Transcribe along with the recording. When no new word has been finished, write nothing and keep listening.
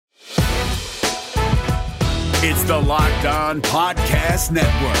It's the Locked On Podcast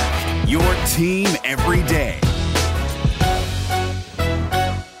Network, your team every day.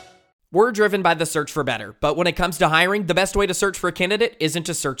 We're driven by the search for better, but when it comes to hiring, the best way to search for a candidate isn't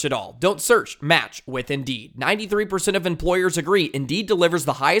to search at all. Don't search, match with Indeed. 93% of employers agree Indeed delivers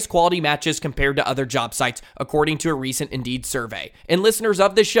the highest quality matches compared to other job sites, according to a recent Indeed survey. And listeners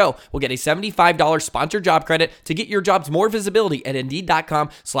of this show will get a $75 sponsored job credit to get your jobs more visibility at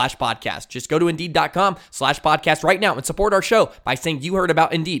Indeed.com/podcast. Just go to Indeed.com/podcast right now and support our show by saying you heard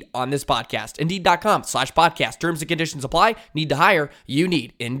about Indeed on this podcast. Indeed.com/podcast. Terms and conditions apply. Need to hire? You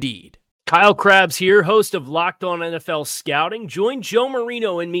need Indeed. Kyle Krabs here, host of Locked On NFL Scouting. Join Joe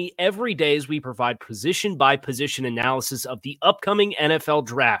Marino and me every day as we provide position-by-position analysis of the upcoming NFL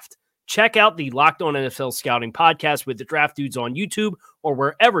Draft. Check out the Locked On NFL Scouting podcast with the Draft Dudes on YouTube or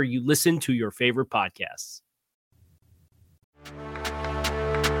wherever you listen to your favorite podcasts.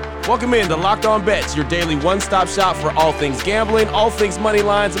 Welcome in to Locked On Bets, your daily one-stop shop for all things gambling, all things money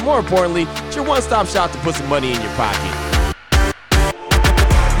lines, and more importantly, it's your one-stop shop to put some money in your pocket.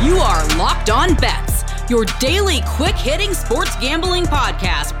 You are Locked On Bets, your daily quick-hitting sports gambling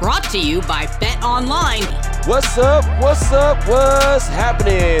podcast brought to you by Bet Online. What's up? What's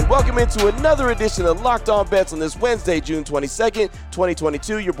happening? Welcome into another edition of Locked On Bets on this Wednesday, June 22nd,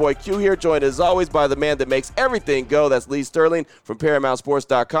 2022. Your boy Q here, joined as always by the man that makes everything go. That's Lee Sterling from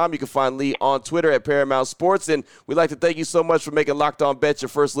ParamountSports.com. You can find Lee on Twitter at Paramount Sports. And we'd like to thank you so much for making Locked On Bets your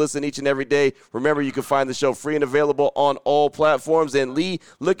first listen each and every day. Remember, you can find the show free and available on all platforms. And Lee,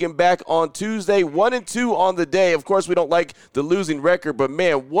 looking back on Tuesday, 1-2 on the day. Of course, we don't like the losing record, but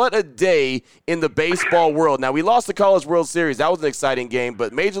man, what a day in the baseball world. Now, we lost the College World Series. That was an exciting game,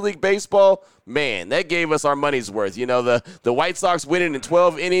 but Major League Baseball, man, that gave us our money's worth. You know, the White Sox winning in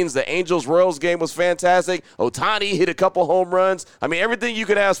 12 innings. The Angels-Royals game was fantastic. Ohtani hit a couple home runs. I mean, everything you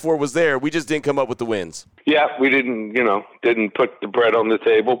could ask for was there. We just didn't come up with the wins. Yeah, we didn't put the bread on the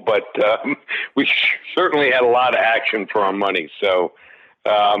table, but we certainly had a lot of action for our money. So,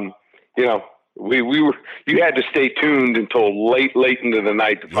 you had to stay tuned until late into the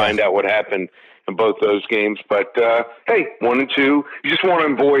night to find out what happened in both those games. But, hey, 1-2, you just want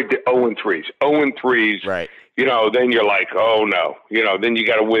to avoid the 0-3s. 0-3s, right? Then you're like, oh, no. Then you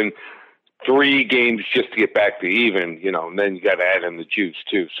got to win 3 games just to get back to even, and then you got to add in the juice,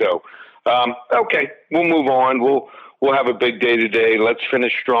 too. So, okay, we'll move on. We'll have a big day today. Let's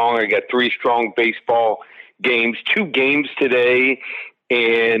finish strong. I got 3 strong baseball games, 2 games today,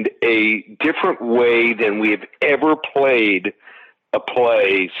 and a different way than we have ever played a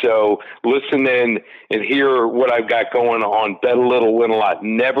play. So listen in and hear what I've got going on. Bet a little, win a lot.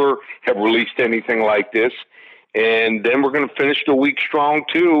 Never have released anything like this. And then we're going to finish the week strong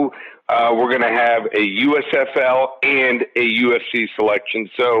too. We're going to have a USFL and a UFC selection.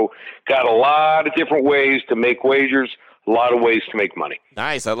 So got a lot of different ways to make wagers. A lot of ways to make money.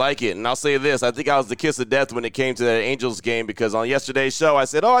 Nice. I like it. And I'll say this. I think I was the kiss of death when it came to that Angels game because on yesterday's show, I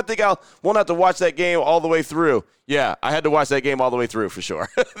said, I think won't have to watch that game all the way through. Yeah, I had to watch that game all the way through for sure.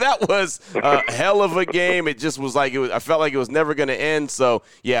 That was a hell of a game. It just was like I felt like it was never going to end. So,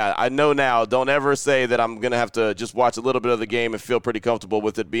 yeah, I know now. Don't ever say that I'm going to have to just watch a little bit of the game and feel pretty comfortable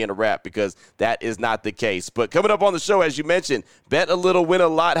with it being a wrap because that is not the case. But coming up on the show, as you mentioned, bet a little, win a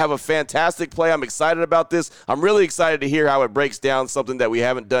lot, have a fantastic play. I'm excited about this. I'm really excited to hear how it breaks down, something that we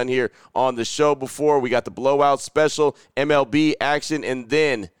haven't done here on the show before. We got the blowout special, MLB action, and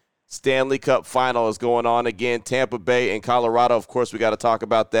then Stanley Cup final is going on again, Tampa Bay and Colorado. Of course, we got to talk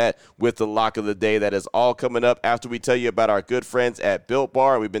about that with the lock of the day. That is all coming up after we tell you about our good friends at Built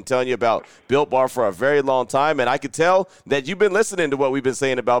Bar. We've been telling you about Built Bar for a very long time, and I could tell that you've been listening to what we've been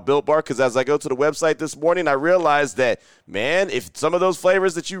saying about Built Bar because as I go to the website this morning, I realized that, man, if some of those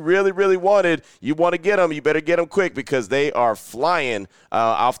flavors that you really, really wanted, you want to get them, you better get them quick because they are flying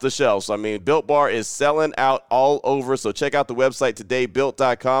off the shelves. I mean, Built Bar is selling out all over, so check out the website today,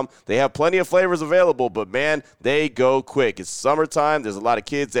 Built.com. They have plenty of flavors available, but, man, they go quick. It's summertime. There's a lot of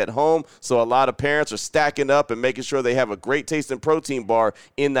kids at home, so a lot of parents are stacking up and making sure they have a great tasting protein bar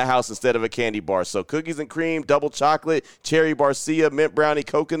in the house instead of a candy bar. So cookies and cream, double chocolate, cherry barcia, mint brownie,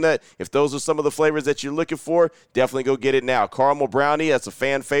 coconut. If those are some of the flavors that you're looking for, definitely go get it now. Caramel brownie, that's a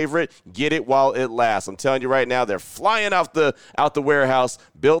fan favorite. Get it while it lasts. I'm telling you right now, they're flying out the warehouse.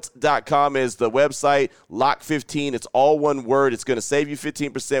 Built.com is the website. Lock15, it's all one word. It's going to save you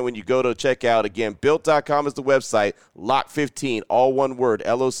 15% when you go to checkout. Again, Built.com is the website. Lock15, all one word.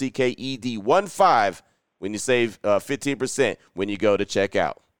 LOCKED15 when you save 15% when you go to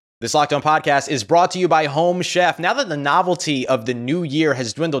checkout. This Locked On podcast is brought to you by Home Chef. Now that the novelty of the new year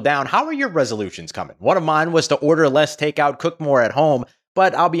has dwindled down, how are your resolutions coming? One of mine was to order less takeout, cook more at home.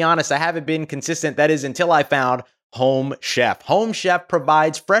 but I'll be honest, I haven't been consistent. That is until I found Home Chef. Home Chef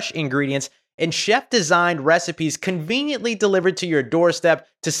provides fresh ingredients and chef-designed recipes conveniently delivered to your doorstep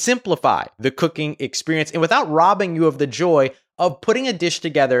to simplify the cooking experience and without robbing you of the joy of putting a dish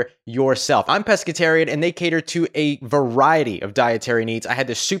together yourself. I'm pescatarian and they cater to a variety of dietary needs. I had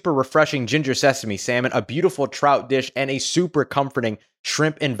this super refreshing ginger sesame salmon, a beautiful trout dish, and a super comforting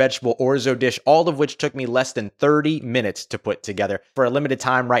shrimp and vegetable orzo dish, all of which took me less than 30 minutes to put together. For a limited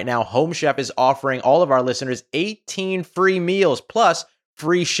time right now, Home Chef is offering all of our listeners 18 free meals plus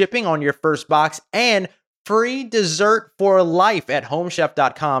free shipping on your first box and free dessert for life at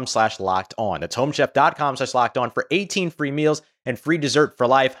homechef.com/lockedon. That's homechef.com/lockedon for 18 free meals and free dessert for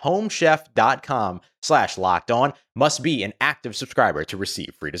life. Homechef.com/lockedon. Must be an active subscriber to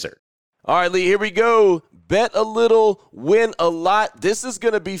receive free dessert. All right, Lee, here we go. Bet a little, win a lot. This is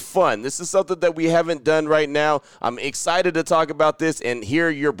going to be fun. This is something that we haven't done right now. I'm excited to talk about this and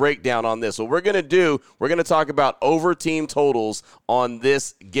hear your breakdown on this. What we're going to do, we're going to talk about over team totals on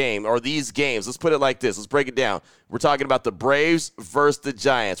this game or these games. Let's put it like this. Let's break it down. We're talking about the Braves versus the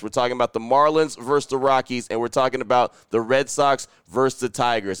Giants. We're talking about the Marlins versus the Rockies, and we're talking about the Red Sox versus the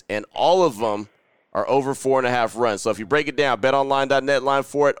Tigers. And all of them are over 4.5 runs. So if you break it down, betonline.net line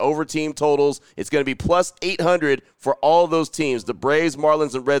for it, over team totals, it's going to be plus 800 for all those teams, the Braves,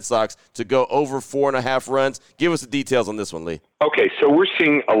 Marlins, and Red Sox, to go over 4.5 runs. Give us the details on this one, Lee. Okay, so we're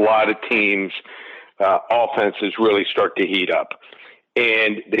seeing a lot of teams' offenses really start to heat up.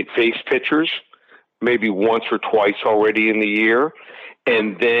 And they face pitchers maybe once or twice already in the year.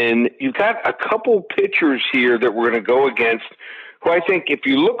 And then you've got a couple pitchers here that we're going to go against who I think if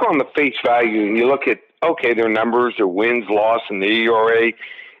you look on the face value and you look at, okay, their numbers, their wins, loss, and the ERA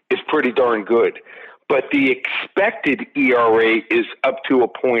is pretty darn good. But the expected ERA is up to a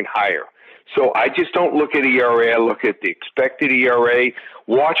point higher. So I just don't look at ERA. I look at the expected ERA.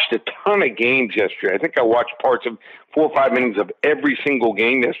 Watched a ton of games yesterday. I think I watched parts of 4 or 5 innings of every single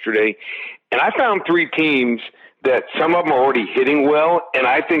game yesterday. And I found 3 teams that some of them are already hitting well, and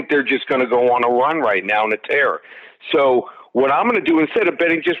I think they're just going to go on a run right now in a tear. So what I'm going to do, instead of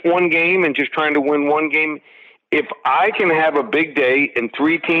betting just one game and just trying to win one game, if I can have a big day and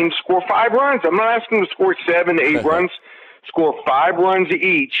 3 teams score 5 runs, I'm not asking them to score 7 to 8 runs, score 5 runs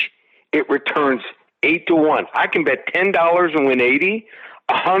each, it returns 8-1. I can bet $10 and win 80.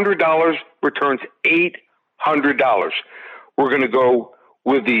 $100 returns $800. We're going to go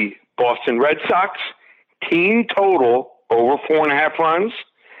with the Boston Red Sox team total over 4.5 runs,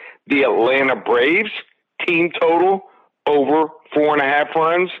 the Atlanta Braves team total over 4.5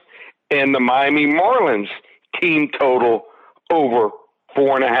 runs, and the Miami Marlins team total over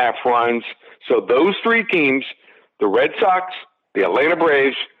 4.5 runs. So those 3 teams, the Red Sox, the Atlanta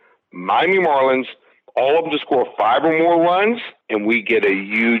Braves, Miami Marlins, all of them to score 5 or more runs, and we get a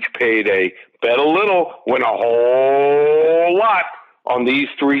huge payday. Bet a little, win a whole lot on these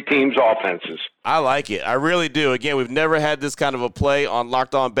 3 teams' offenses. I like it. I really do. Again, we've never had this kind of a play on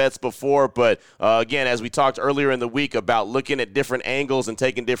Locked On Bets before, but again, as we talked earlier in the week about looking at different angles and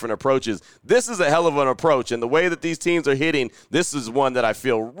taking different approaches, this is a hell of an approach, and the way that these teams are hitting, this is one that I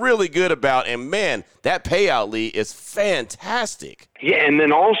feel really good about, and man, that payout, Lee, is fantastic. Yeah, and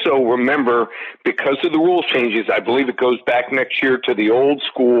then also remember, because of the rule changes, I believe it goes back next year to the old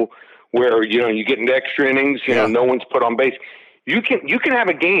school where, you get into extra innings, no one's put on base. You can have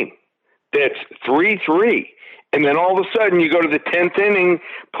a game that's 3-3, and then all of a sudden you go to the 10th inning,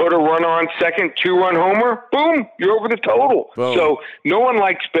 put a runner on second, 2-run homer, boom, you're over the total. Boom. So no one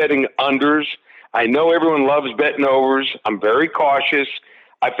likes betting unders. I know everyone loves betting overs. I'm very cautious.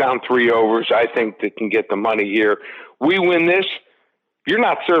 I found 3 overs. I think that can get the money here. We win this. You're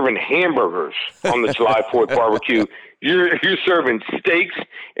not serving hamburgers on the July 4th barbecue. You're serving steaks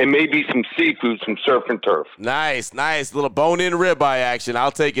and maybe some seafood, some surf and turf. Nice. Little bone-in ribeye action.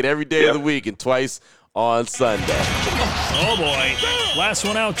 I'll take it every day of the week and twice on Sunday. Oh, boy. Last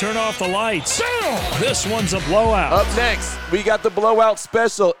one out, turn off the lights. This one's a blowout. Up next, we got the blowout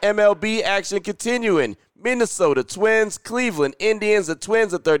special, MLB action continuing. Minnesota Twins, Cleveland Indians, the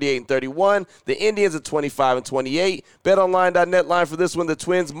Twins at 38-31, the Indians at 25-28. BetOnline.net line for this one, the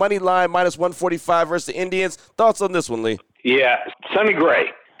Twins money line minus 145 versus the Indians. Thoughts on this one, Lee? Yeah, Sonny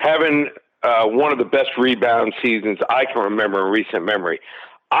Gray having one of the best rebound seasons I can remember in recent memory.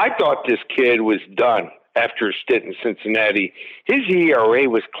 I thought this kid was done after a stint in Cincinnati. His ERA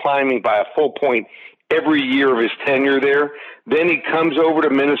was climbing by a full point every year of his tenure there. Then he comes over to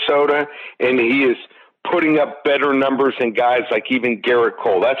Minnesota, and he is putting up better numbers than guys like even Garrett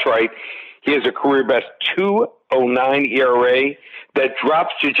Cole. That's right. He has a career best 2.09 ERA that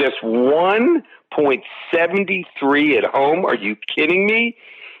drops to just 1.6 .73 at home. Are you kidding me?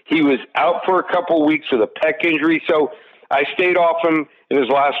 He was out for a couple of weeks with a pec injury, so I stayed off him in his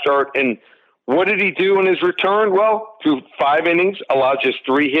last start. And what did he do in his return? Well, through 5 innings, allowed just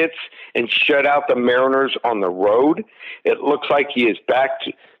 3 hits and shut out the Mariners on the road. It looks like he is back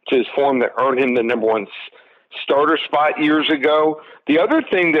to his form that earned him the number 1 starter spot years ago. The other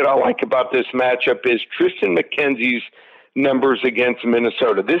thing that I like about this matchup is Tristan McKenzie's numbers against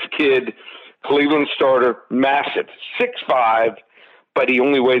Minnesota. This kid, Cleveland starter, massive, 6'5", but he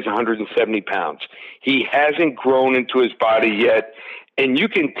only weighs 170 pounds. He hasn't grown into his body yet, and you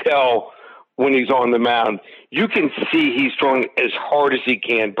can tell when he's on the mound, you can see he's throwing as hard as he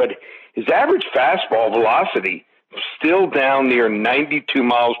can, but his average fastball velocity still down near 92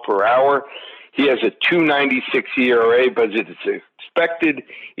 miles per hour. He has a 2.96 ERA, but his expected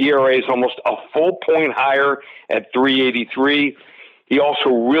ERA is almost a full point higher at 3.83. He also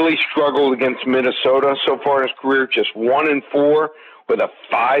really struggled against Minnesota so far in his career, just 1-4 with a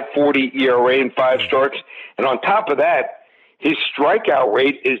 5.40 ERA in 5 starts. And on top of that, his strikeout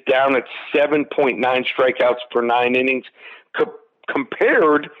rate is down at 7.9 strikeouts per 9 innings,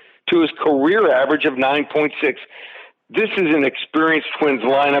 compared to his career average of 9.6. This is an experienced Twins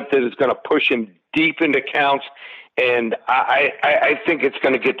lineup that is going to push him deep into counts, and I think it's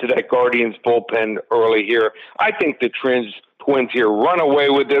going to get to that Guardians bullpen early here. I think the Twins here run away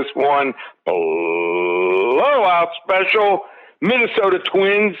with this one. Blowout special. Minnesota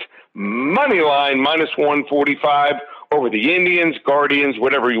Twins, money line, -145. Over the Indians, Guardians,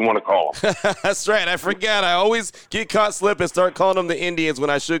 whatever you want to call them. That's right. I forgot. I always get caught slipping and start calling them the Indians when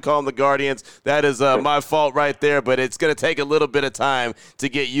I should call them the Guardians. That is my fault right there, but it's going to take a little bit of time to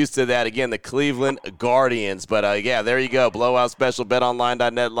get used to that. Again, the Cleveland Guardians. But, yeah, there you go. Blowout special,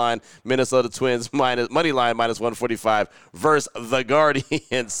 betonline.net line, Minnesota Twins, money line, -145 versus the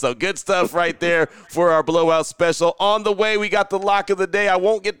Guardians. So good stuff right there for our blowout special. On the way, we got the lock of the day. I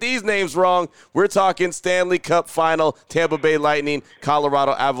won't get these names wrong. We're talking Stanley Cup final. Tampa Bay Lightning,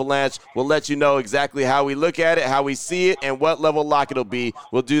 Colorado Avalanche. We'll let you know exactly how we look at it, how we see it, and what level lock it'll be.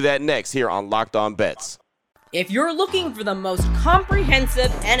 We'll do that next here on Locked On Bets. If you're looking for the most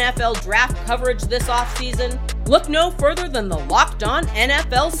comprehensive NFL draft coverage this offseason, look no further than the Locked On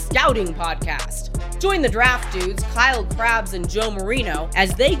NFL Scouting Podcast. Join the draft dudes, Kyle Krabs and Joe Marino,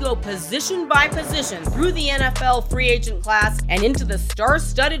 as they go position by position through the NFL free agent class and into the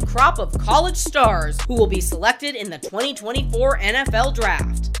star-studded crop of college stars who will be selected in the 2024 NFL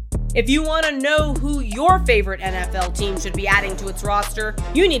Draft. If you want to know who your favorite NFL team should be adding to its roster,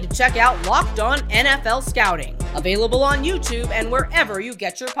 you need to check out Locked On NFL Scouting, available on YouTube and wherever you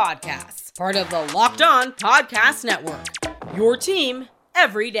get your podcasts. Part of the Locked On Podcast Network, your team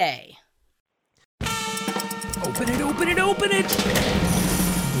every day. Open it, open it, open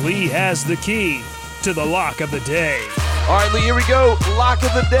it! Lee has the key to the lock of the day. All right, Lee, here we go. Lock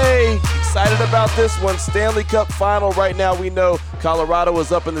of the day. Excited about this one. Stanley Cup final. Right now we know Colorado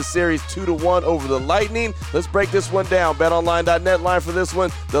is up in the series 2-1 over the Lightning. Let's break this one down. BetOnline.net line for this one.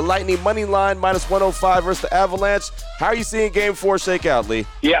 The Lightning money line -105 versus the Avalanche. How are you seeing Game 4 shake out, Lee?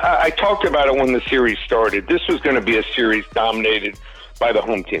 Yeah, I talked about it when the series started. This was going to be a series dominated by the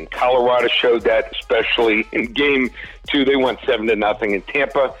home team. Colorado showed that, especially in Game 2. They went 7-0, and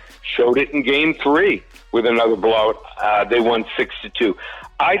Tampa showed it in Game 3 with another blowout. They won 6-2.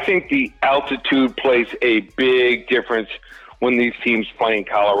 I think the altitude plays a big difference when these teams play in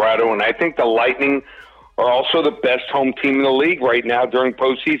Colorado, and I think the Lightning are also the best home team in the league right now during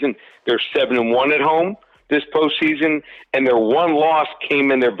postseason. They're 7-1 at home this postseason, and their one loss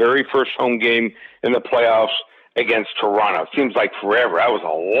came in their very first home game in the playoffs against Toronto. It seems like forever. That was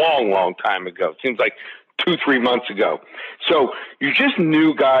a long, long time ago. It seems like 2-3 months ago. So you just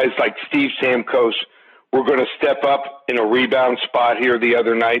knew guys like Steve Stamkos were going to step up in a rebound spot here the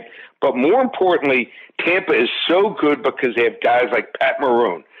other night. But more importantly, Tampa is so good because they have guys like Pat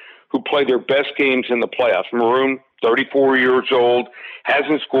Maroon, who play their best games in the playoffs. Maroon, 34 years old,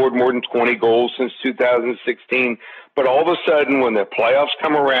 hasn't scored more than 20 goals since 2016. But all of a sudden, when the playoffs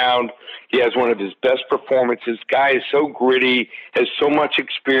come around, he has one of his best performances. Guy is so gritty, has so much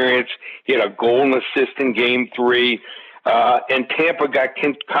experience. He had a goal and assist in Game 3. And Tampa got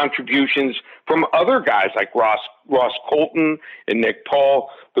contributions from other guys like Ross Colton and Nick Paul.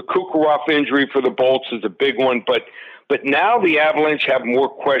 The Kucherov injury for the Bolts is a big one. But now the Avalanche have more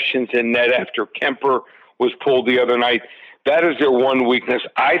questions than net after Kemper was pulled the other night. That is their one weakness.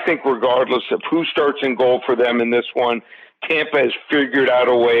 I think regardless of who starts in goal for them in this one, Tampa has figured out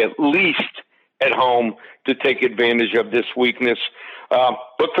a way, at least at home, to take advantage of this weakness.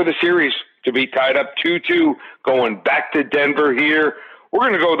 Look for the series to be tied up 2-2, going back to Denver here. We're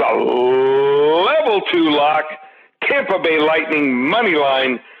going to go the level 2 lock, Tampa Bay Lightning money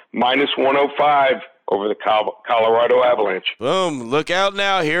line, -105 over the Colorado Avalanche. Boom. Look out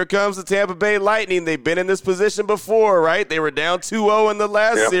now. Here comes the Tampa Bay Lightning. They've been in this position before, right? They were down 2-0 in the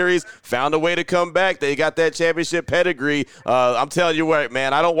last series, found a way to come back. They got that championship pedigree. I'm telling you what,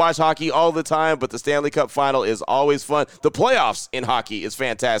 man, I don't watch hockey all the time, but the Stanley Cup final is always fun. The playoffs in hockey is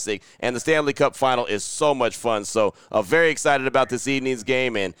fantastic, and the Stanley Cup final is so much fun. So very excited about this evening's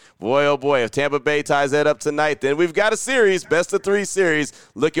game, and boy, oh boy, if Tampa Bay ties that up tonight, then we've got a series, best of 3 series.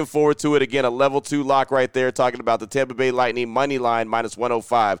 Looking forward to it. Again, a level 2 lock right there, talking about the Tampa Bay Lightning money line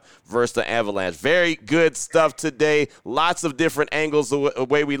 -105 versus the Avalanche. Very good stuff today. Lots of different angles, the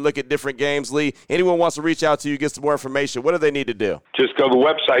way we look at different games. Lee, anyone wants to reach out to you, get some more information, what do they need to do? Just go to the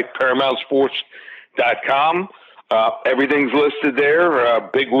website, ParamountSports.com. Everything's listed there.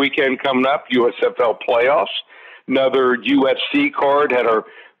 Big weekend coming up, USFL playoffs. Another UFC card, had our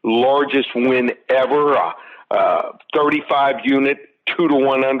largest win ever, 35-unit,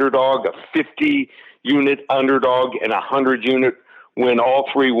 2-1 underdog, a 50-unit underdog, and 100-unit win. All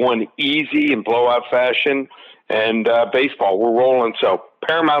 3 won easy in blowout fashion. And baseball, we're rolling. So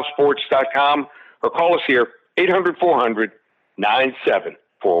ParamountSports.com, or call us here,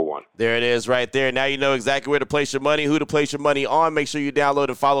 800-400-9741. There it is right there. Now you know exactly where to place your money, who to place your money on. Make sure you download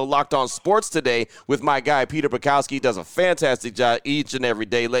and follow Locked On Sports today with my guy, Peter Bukowski. He does a fantastic job each and every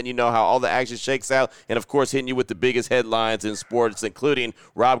day, letting you know how all the action shakes out, and, of course, hitting you with the biggest headlines in sports, including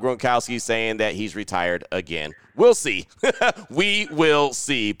Rob Gronkowski saying that he's retired again. We'll see. We will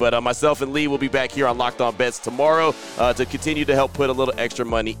see. But myself and Lee will be back here on Locked On Bets tomorrow to continue to help put a little extra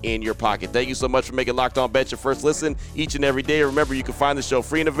money in your pocket. Thank you so much for making Locked On Bets your first listen each and every day. Remember, you can find the show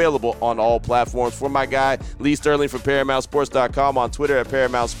free and available on all platforms. For my guy, Lee Sterling from ParamountSports.com, on Twitter at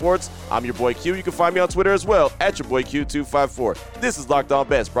Paramount Sports. I'm your boy Q. You can find me on Twitter as well at your boy Q254. This is Locked On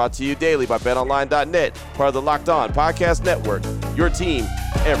Bets, brought to you daily by BetOnline.net, part of the Locked On Podcast Network, your team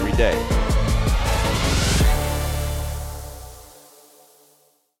every day.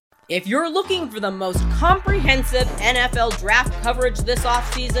 If you're looking for the most comprehensive NFL draft coverage this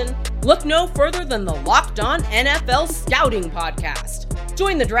offseason, look no further than the Locked On NFL Scouting Podcast.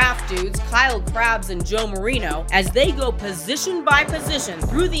 Join the draft dudes, Kyle Krabs and Joe Marino, as they go position by position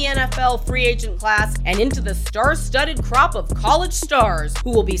through the NFL free agent class and into the star-studded crop of college stars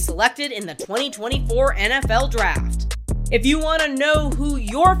who will be selected in the 2024 NFL Draft. If you want to know who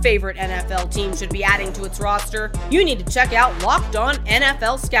your favorite NFL team should be adding to its roster, you need to check out Locked On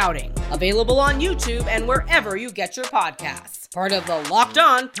NFL Scouting, available on YouTube and wherever you get your podcasts. Part of the Locked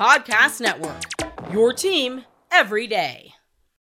On Podcast Network, your team every day.